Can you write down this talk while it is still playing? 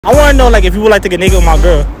I want to know, like, if you would like to get naked with my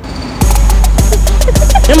girl.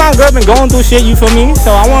 Me and my girl been going through shit, you feel me? So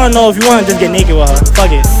I want to know if you want to just get naked with her. Fuck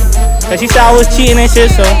it. Cause she said I was cheating and shit,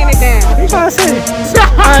 so. What you trying to say?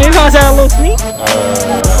 You trying to say a little sneak?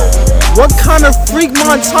 What kind of freak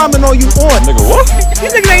mon timing are you on? Nigga, what? These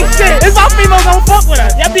niggas ain't shit. It's my females don't fuck with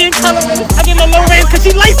us. Y'all being colorless. I get no low ratings cause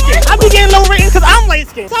she light skinned. I be getting low ratings cause I'm light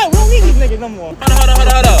skinned. Sorry, we don't need these niggas no more.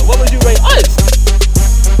 Hold up. What would you rate us?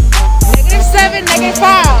 -7,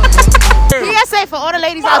 -5. PSA for all the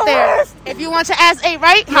ladies out there. If you want your ass ate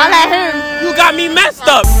right, holla at him. You got me messed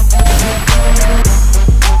up.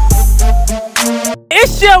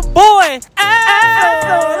 It's your boy,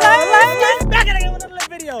 SoLightSkin. Back again with another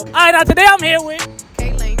video. Alright, now today I'm here with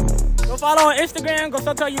Linx. Go follow on Instagram, go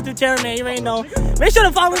sub to our YouTube channel, man. You already know. Make sure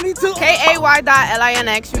to follow me too.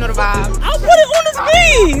 KAY.LINX, you know the vibe. I'll put it on the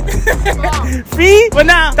screen. See? But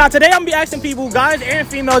now today I'm gonna be asking people, guys and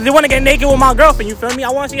females, they wanna get naked with my girlfriend, you feel me? I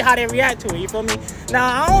wanna see how they react to it, you feel me?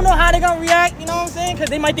 Now I don't know how they gonna react, you know what I'm saying? Cause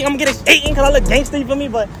they might think I'm gonna get excited cause I look gangster, you feel me?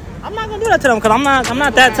 But I'm not gonna do that to them cause I'm not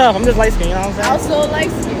that tough. I'm just light skinned, you know what I'm saying? Also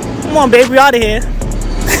light skin. Come on, baby, we out of here.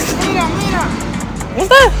 What's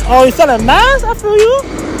that? Oh, you selling masks? I feel you.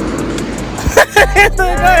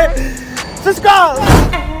 Subscribe.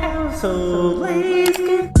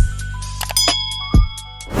 SoLightSkin.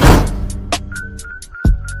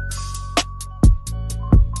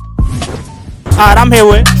 Alright, I'm here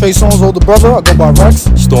with Trey Songz's older brother. I go by Rex.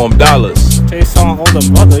 Storm Dollars. Trey Songz's older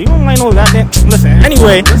brother. You don't like no goddamn. Listen,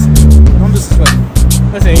 anyway. I'm disrespectful.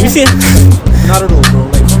 Listen, you see? Not at all, bro.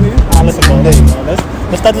 Like, for me? Listen, bro.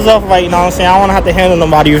 Let's start this off right, you know what I'm saying? I don't want to have to handle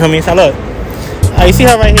nobody, you feel me? So look. You see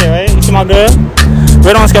her right here, right? You see my girl?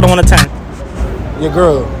 Rate on a scale of 1 to 10. Your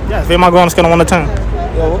girl. Yes, rate my girl on a scale of 1 to 10.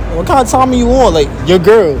 Yo, what kind of time are you on? Like, your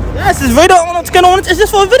girl. Yes, it's rated on a scale of 1 to 10. It's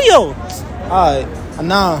just for a video. Alright.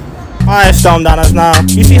 Nah. Alright, Storm Dollars now.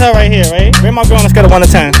 You see her right here, right? Rate my girl on a scale of 1 to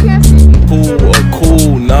 10.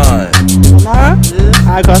 Cool 9. 9?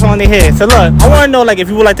 Alright, cause I'm on the head. So look, I want to know, like, if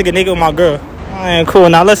you would like to get naked with my girl. Alright, cool.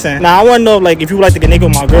 Now listen. Now I want to know, like, if you would like to get naked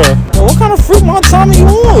with my girl. Yo, what kind of freak mon time are you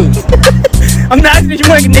on? I'm not asking if you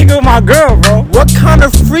want to get naked with my girl, bro. What kind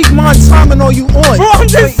of freak mon timing are you on? Bro, I'm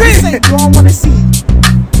just saying. You don't want to see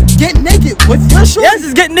get naked with your shorty? Yes,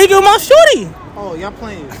 it's get naked with my shorty. Oh, y'all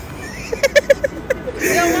playing.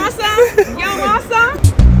 You don't want some? You don't want some?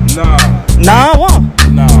 Nah, what?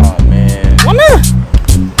 Nah, man. Why not?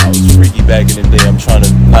 I was freaky back in the day. I'm trying to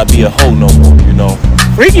not be a hoe no more, you know?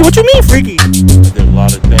 Freaky? What you mean freaky? I did a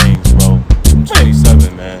lot of things, bro. I'm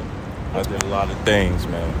 27, man. I did a lot of things,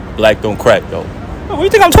 man. Black don't crack, though. What do you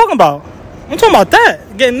think I'm talking about? I'm talking about that.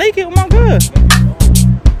 Getting naked with my girl.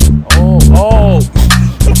 Oh.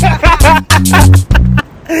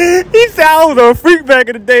 He said I was a freak back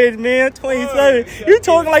in the days, man. 27. You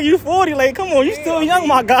talking like you 40. Like, come on, you still young,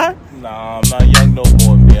 my guy. Nah, I'm not young no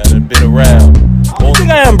more, man. I done been around. How old you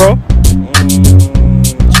think I am, bro?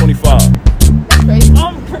 25.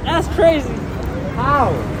 That's crazy.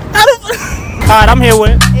 How? Alright, I'm here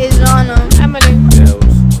with Adriana. Emily.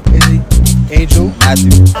 Izzy. Angel.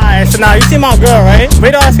 Matthew. Alright, so now you see my girl, right?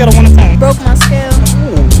 Rate her on a scale of 1 to 10. Broke my scale.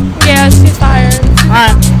 Yeah, she's tired.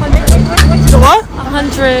 Alright. So what?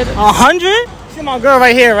 100. 100? You see my girl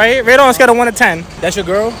right here, right? Rate her on a scale of 1 to 10. That's your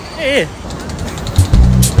girl? Yeah.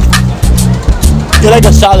 You're like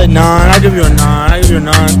a solid 9. I'll give you a 9. I give you a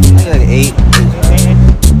 9. I give like an 8.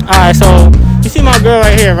 Alright, so you see my girl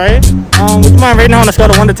right here, right? Would you mind rating her on a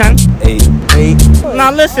scale of 1 to 10? 8.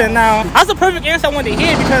 Now listen, now that's the perfect answer I wanted to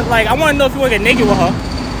hear because, like, I want to know if you want to get naked with her.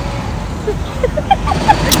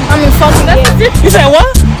 I mean, fuck yeah. You said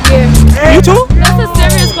what? Yeah. You too? That's a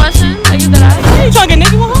serious question. Like you did ask. Yeah, you trying to get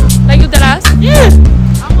naked with her? Like you did ask. Yeah.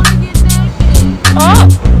 I want to get naked. Oh. I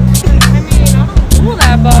mean, I don't do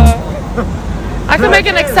that, but I can make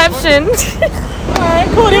an exception. Alright,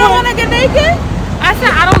 cool. You don't want to get naked? I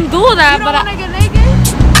said I don't do that, but I want to get naked.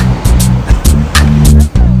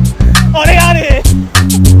 Oh, they out of here.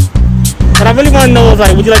 But I really want to know is,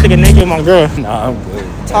 like, would you like to get naked with my girl? Nah, I'm good.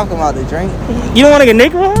 Talking about the drink. You don't want to get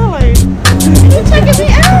naked with her? Like, You checking me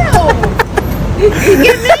out? Get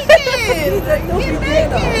naked. Get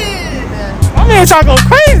naked. my man trying to go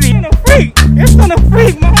crazy. You're a freak. You're still a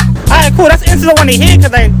freak, man. Alright, cool. That's the answer I want to hear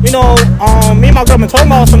because, like, you know, me and my girl been talking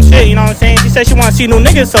about some shit, you know what I'm saying? She said she want to see new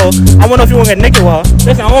niggas, so I want to know if you want to get naked with her.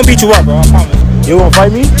 Listen, I won't beat you up, bro. I promise. You wanna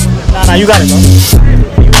fight me? Nah, you got it, bro. You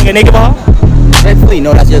want to get naked with her? Definitely,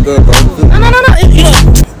 no, that's your girl, bro. No.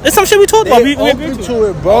 It's some shit we talked about. We open to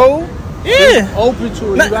it, bro. Yeah. Open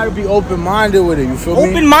to it. You gotta be open-minded with it. You feel me?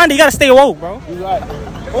 Open-minded. You gotta stay woke, bro. You got.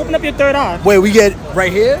 Open up your third eye. Wait, we get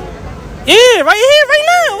right here? Yeah, right here, right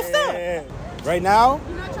now. What's up? Right now?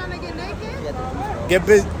 You not trying to get naked? Get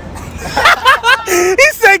busy. He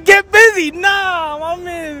said get busy. Nah, my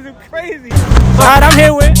man is crazy. Alright, I'm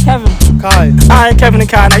here with Kevin. Kai. Alright, Kevin and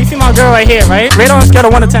Kai. Now you see my girl right here, right? Rate on a scale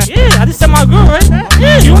of 1 to 10. Yeah, I just said my girl, right?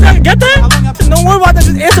 Yeah, you want to get that? Don't worry about that.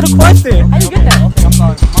 Just answer the question. How you get that? Okay, I'm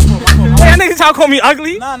sorry. My Hey, that nigga trying to call me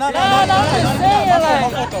ugly? Nah. My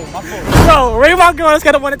fault. Bro, rate my girl on a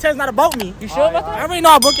scale of 1 to 10 is not about me. You sure about that? I already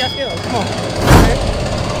know I broke your scale. Come on.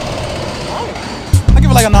 I give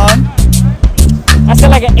it like a 9. I said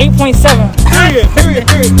like an 8.7. Period.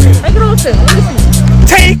 Make it all 10. Let me see.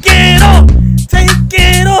 Take it off. Take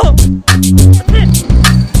it off.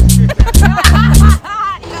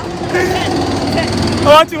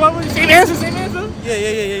 What was you? Same answer?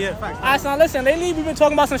 Yeah. Facts. Alright, son, listen. Lately, we've been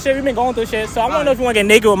talking about some shit. We've been going through shit. So I want to know if you want to get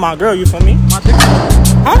naked with my girl. You feel me? My dick too little.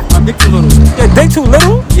 Huh? My dick too little. Your dick too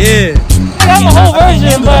little? Yeah. I got the whole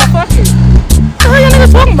version, but fuck it. What the hell y'all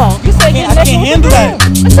niggas talking about? You said get naked. I can't handle that.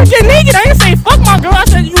 I said get naked. I didn't say fuck my girl. I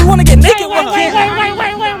said you want to get naked with her. Wait.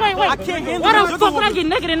 I can't handle Why that. the fuck would I get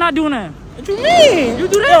naked and not doing that? What you mean? You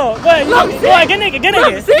do that? Yo, go ahead, get naked. Get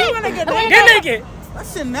naked. That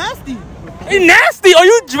shit nasty. You nasty? Are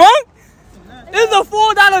you drunk? This is a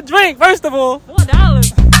 $4 drink, first of all. $4.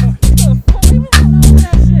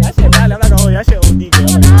 That shit valid. I'm not gonna hold you. That shit OD, girl.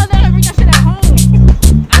 $4, they bring that shit at home.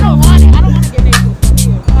 I don't want it. I don't want to get naked.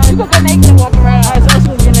 You go get naked and walk around. Alright, so let's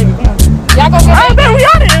go get naked. Y'all go get naked. Man, we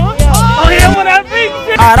on it. Oh, yeah, I'm on that big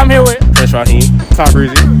shit. Alright, I'm here with That's Raheem. Top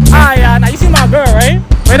breezy. Alright, now you see my girl, right?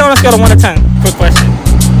 Rate on a scale of 1 to 10. Quick question.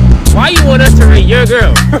 Why you want us to rate your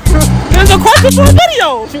girl? There's a question for a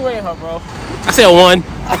video. What you rate her, bro? I said 1.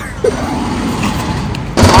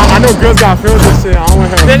 I know girls got feelings and shit. I don't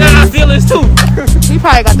want her. They got feelings too. He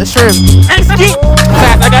probably got the shrimp. Excuse.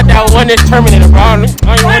 I got that one that's Terminator, bro. I don't even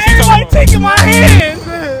know what she's Everybody talking taking my hand.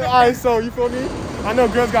 Alright, so you feel me? I know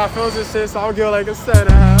girls got feelings and shit, so I'll give her like a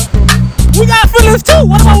 7.5. We got feelings too.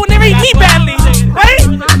 What about when they rate me badly? Right?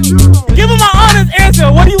 Give her my honest answer.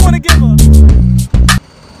 What do you want to give her?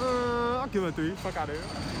 I'll give her a 3. Fuck out of here.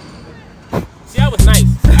 See, that was nice.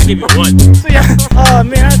 I give you 1. So, yeah. Oh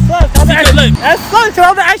man, that sucks. Look. That sucks. Cause I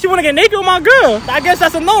was actually want to get naked with my girl. I guess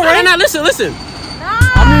that's a no, right? Nah, listen.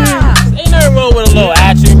 I mean, ain't nothing wrong with a little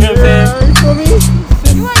action, you know what I'm saying? You feel me?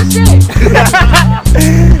 You ain't shit.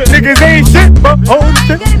 Niggas ain't shit, but hoes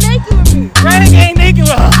shit. Get naked with me. Right? Ain't naked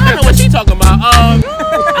with her. I don't know what she talking about. I don't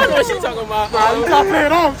know what she talking about. She's not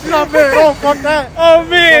paying off. Fuck that. Oh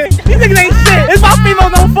man, these niggas ain't shit. It's my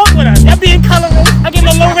females don't fuck with us. Y'all being colorless. I get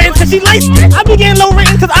no low ratings cause she light skin. I be getting low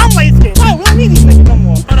ratings cause I'm light skin. Right, we don't need these niggas no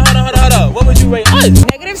more. Hold on. What would you rate us?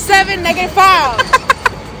 -7, -5.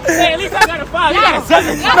 Hey, at least I got a 5. You got a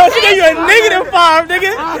 7. No, she gave you a -5,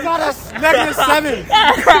 nigga. I got a -7.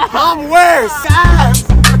 I'm worse.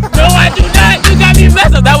 No, I do not. You got me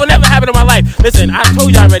messed up. That will never happen in my life. Listen, I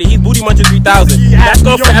told you already. He's Booty Muncher 3000. That's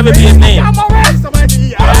gonna forever be his name. Ass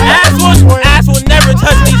will never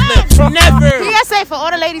touch these lips. Never. PSA for all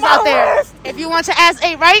the ladies out there. If you want your ass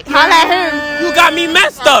ate right, holla at him. You got me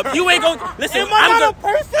messed up. You ain't gonna listen.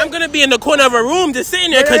 I'm gonna be in the corner of a room just sitting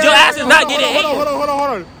there because your ass is not getting hit. Hold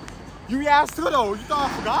on. You asked too though. You thought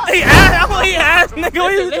I forgot? He asked, nigga.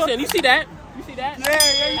 Listen. You see that? You see that? Yeah.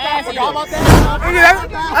 You thought I forgot about that?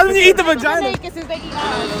 That's when you eat the vagina. Naked since they eat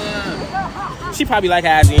ass. She probably like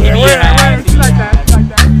ass eating. Yeah, she like that.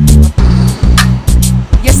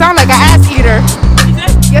 You sound like an ass eater.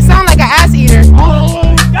 You sound like an ass eater.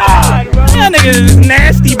 Oh God, bro. Y'all niggas is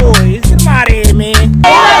nasty boys. Get them out of here, man.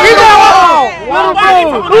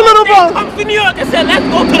 Little Bro come to New York and said, let's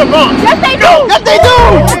go to the Bronx. Yes, they do. Yes, they do.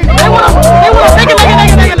 They want to nigga.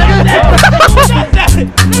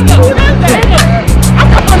 I'm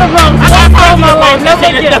from the Bronx. I got my life.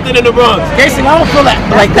 There's nothing in the Bronx. Casey, I don't feel that.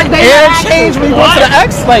 Like the air change when you go to the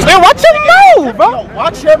X. Like, man, watch your mouth, bro.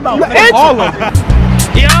 Watch your mouth.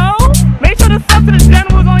 Yo, make sure to sub to the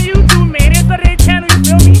generals on YouTube, man. It's their channel, you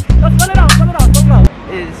feel me? Let's spell it out.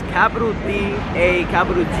 Is capital D A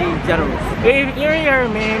capital G generals. Hey, you ain't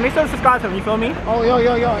heard, man. Make sure to subscribe to him, you feel me? Oh, yo.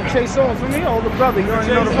 And Chase Song for me, older brother. You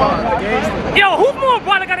already know the vibe. Yo, who's more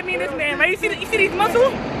brother gotta be in this man, right? You see these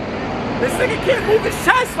muscles? This nigga can't move his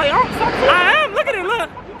chest. Like, I am. Look at it, look.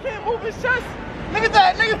 You can't move his chest. Look at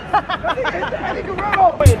that, nigga. Eddie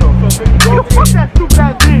Guerrero. Fuck that stupid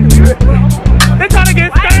ass thing. They trying to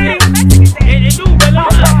get skinny. It do, but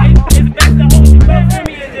look, it's back to hold you back for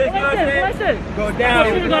me. It's just, you know what I'm saying? Go down.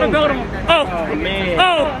 We gotta build them. Oh, man.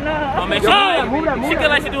 Oh, Man, she feel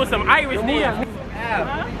like she doing some Irish dance.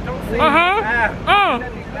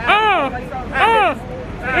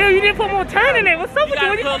 Hey, you didn't put more turn in it. What's up with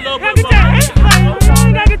you? You gotta put a little gotta bit get your hips right.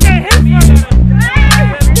 You gotta get your hips right.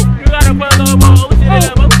 You gotta put a little more ocean in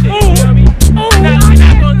that motion. You know what I mean? We're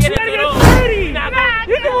not gonna get into those. We're not gonna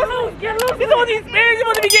You want these spirits, you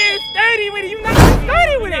want to be getting sturdy with it. You not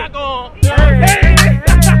sturdy with it. Oh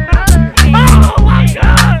my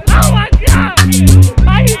God. Oh my God.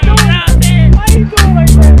 How you doing? How you doing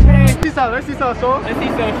like that, man? Let's see some, Sean. Let's see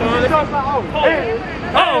some, Sean. Oh, hey.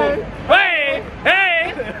 Oh, hey,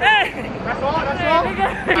 hey, hey. That's all, that's all.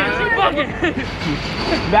 She fucking.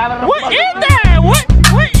 What is that? What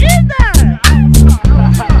is that?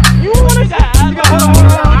 You wanna say?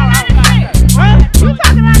 You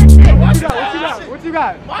talking about this shit? What you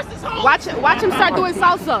got? Watch him start doing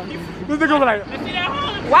salsa. This nigga be like,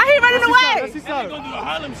 Why he running away? let's see some. Gonna do a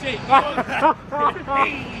Harlem shake.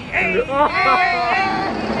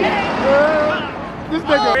 This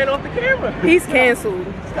nigga. Ran off the camera. He's canceled.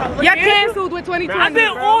 You're canceled with 2020. I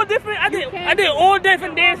did all different. I did all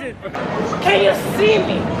different dances. Can you see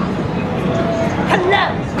me? Hello.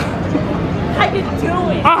 How you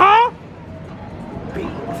doing?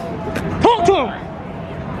 Talk to him.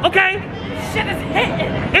 Okay. Shit is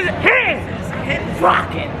hitting. Is it hitting? It's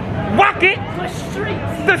rocking. Rocking. The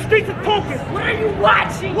streets. The streets are talking. What are you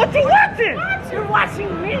watching? What you watching? You're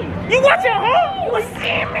watching me. You watching her? You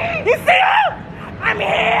see me? You see her? I'm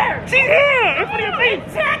here. She's here. In front of your face.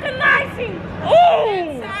 Antagonizing.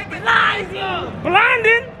 Ooh. Antagonizing.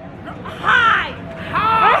 Blinding. Hi.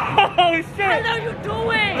 Hi. Oh shit. How are you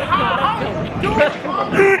doing? How are you doing?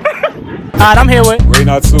 Alright, I'm here with Ray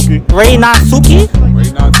Natsuki. Ray Natsuki. Ray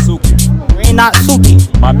Natsuki. Ray Natsuki.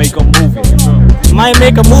 Might make a movie. You feel me? Might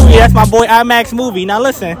make a movie. That's my boy IMAX movie. Now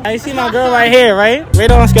listen, you see my girl right here, right?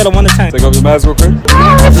 Rate on a scale of 1 to 10. Take off your mask real quick.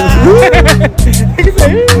 I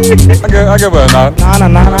give her a nod.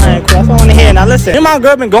 Nah, ain't cool. That's what I want to hear. Now listen, me and my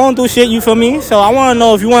girl been going through shit, you feel me? So I want to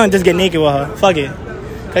know if you want to just get naked with her. Fuck it.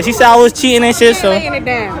 Cause she said I was cheating and shit, so. Laying it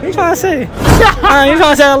down. What you trying to say? You trying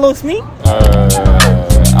to say a little sneak?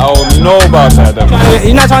 I don't know about that.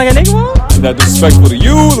 You not trying to get naked with her? That disrespectful to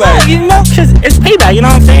you, like. You know, cause it's payback, you know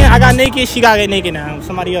what I'm saying? I got naked, she gotta get naked now with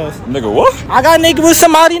somebody else. Nigga, what? I got naked with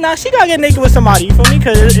somebody, now she gotta get naked with somebody, you feel me?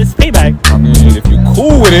 Cause it's payback. I mean, if you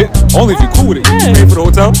cool with it, only if you cool with it. Yeah. You pay for the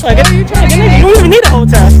hotel? Like, you don't even need a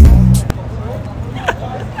hotel.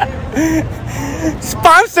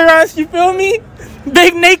 Sponsor us, you feel me?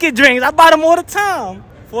 Big naked drinks, I buy them all the time.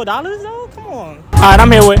 $4 though? Come on. Alright, I'm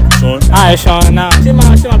here with Sean. Alright, Sean. Now, see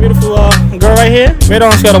my beautiful girl right here? Rate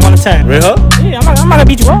on a scale of 1 to 10. Rate her? Yeah, I'm not gonna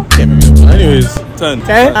beat you up. Anyways, 10.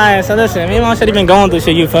 Okay? Alright, so listen, me and my shit been going through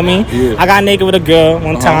shit, you feel me? Yeah. I got naked with a girl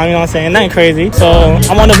one time, you know what I'm saying? Nothing crazy. So,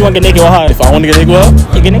 I wonder if you wanna get naked with her. If I want to get naked with her?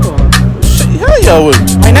 You get naked with her. Hell yeah, I would.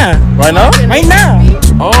 Right now. Right now? Right now.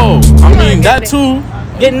 Oh, I mean, that too.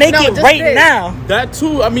 Get naked right now. That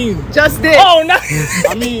too, I mean. Just did. Oh, no.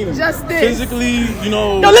 I mean, Just this. physically, you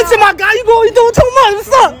know. Yo, listen, my guy, you doing too much.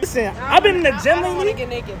 What's up? Listen, I've been in the gym I don't want to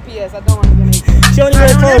lately. get naked. P.S. I don't want to get naked. She only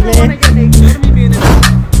wear clothes, man. Get naked.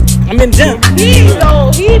 I'm in the gym. He be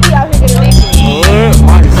out here getting naked.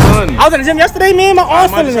 My son. I was in the gym yesterday, man. My I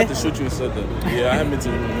arms might just feeling have it. to shoot you and said that. Yeah, I haven't been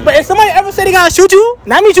to. But if somebody ever say they gotta shoot you,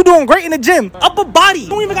 that means you doing great in the gym. Upper body. You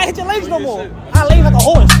don't even gotta hit your legs no more. I lay like a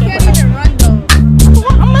horse. You can't even run though.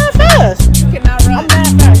 I'm mad fast. You cannot run. I'm mad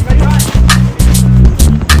fast.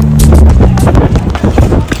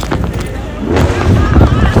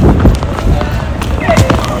 Ready?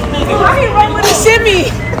 Why he run with a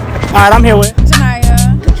shimmy? Alright, I'm here with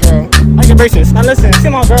Janaya. Control. I get braces. Now listen, see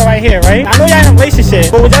my girl right here, right? I know y'all in a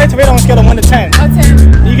relationship, but would you like to rate on a scale of 1 to 10? A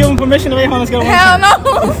 10. You give him permission to rate on a scale of 1 to 10? Hell no.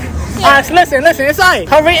 Alright, so listen, it's alright.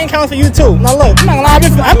 Her rating counts for you too. Now look, I'm not gonna lie,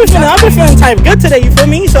 I've been feeling type good today, you feel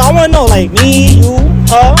me? So I wanna know, like, me, you,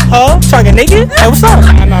 her, trying to get naked? Hey, what's up? No.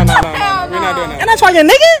 Hell We're not no. doing that. You're not trying to get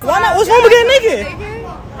naked? Why not? What's wrong with getting naked?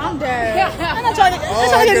 I'm dead. You're not trying to get I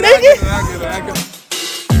naked? get it.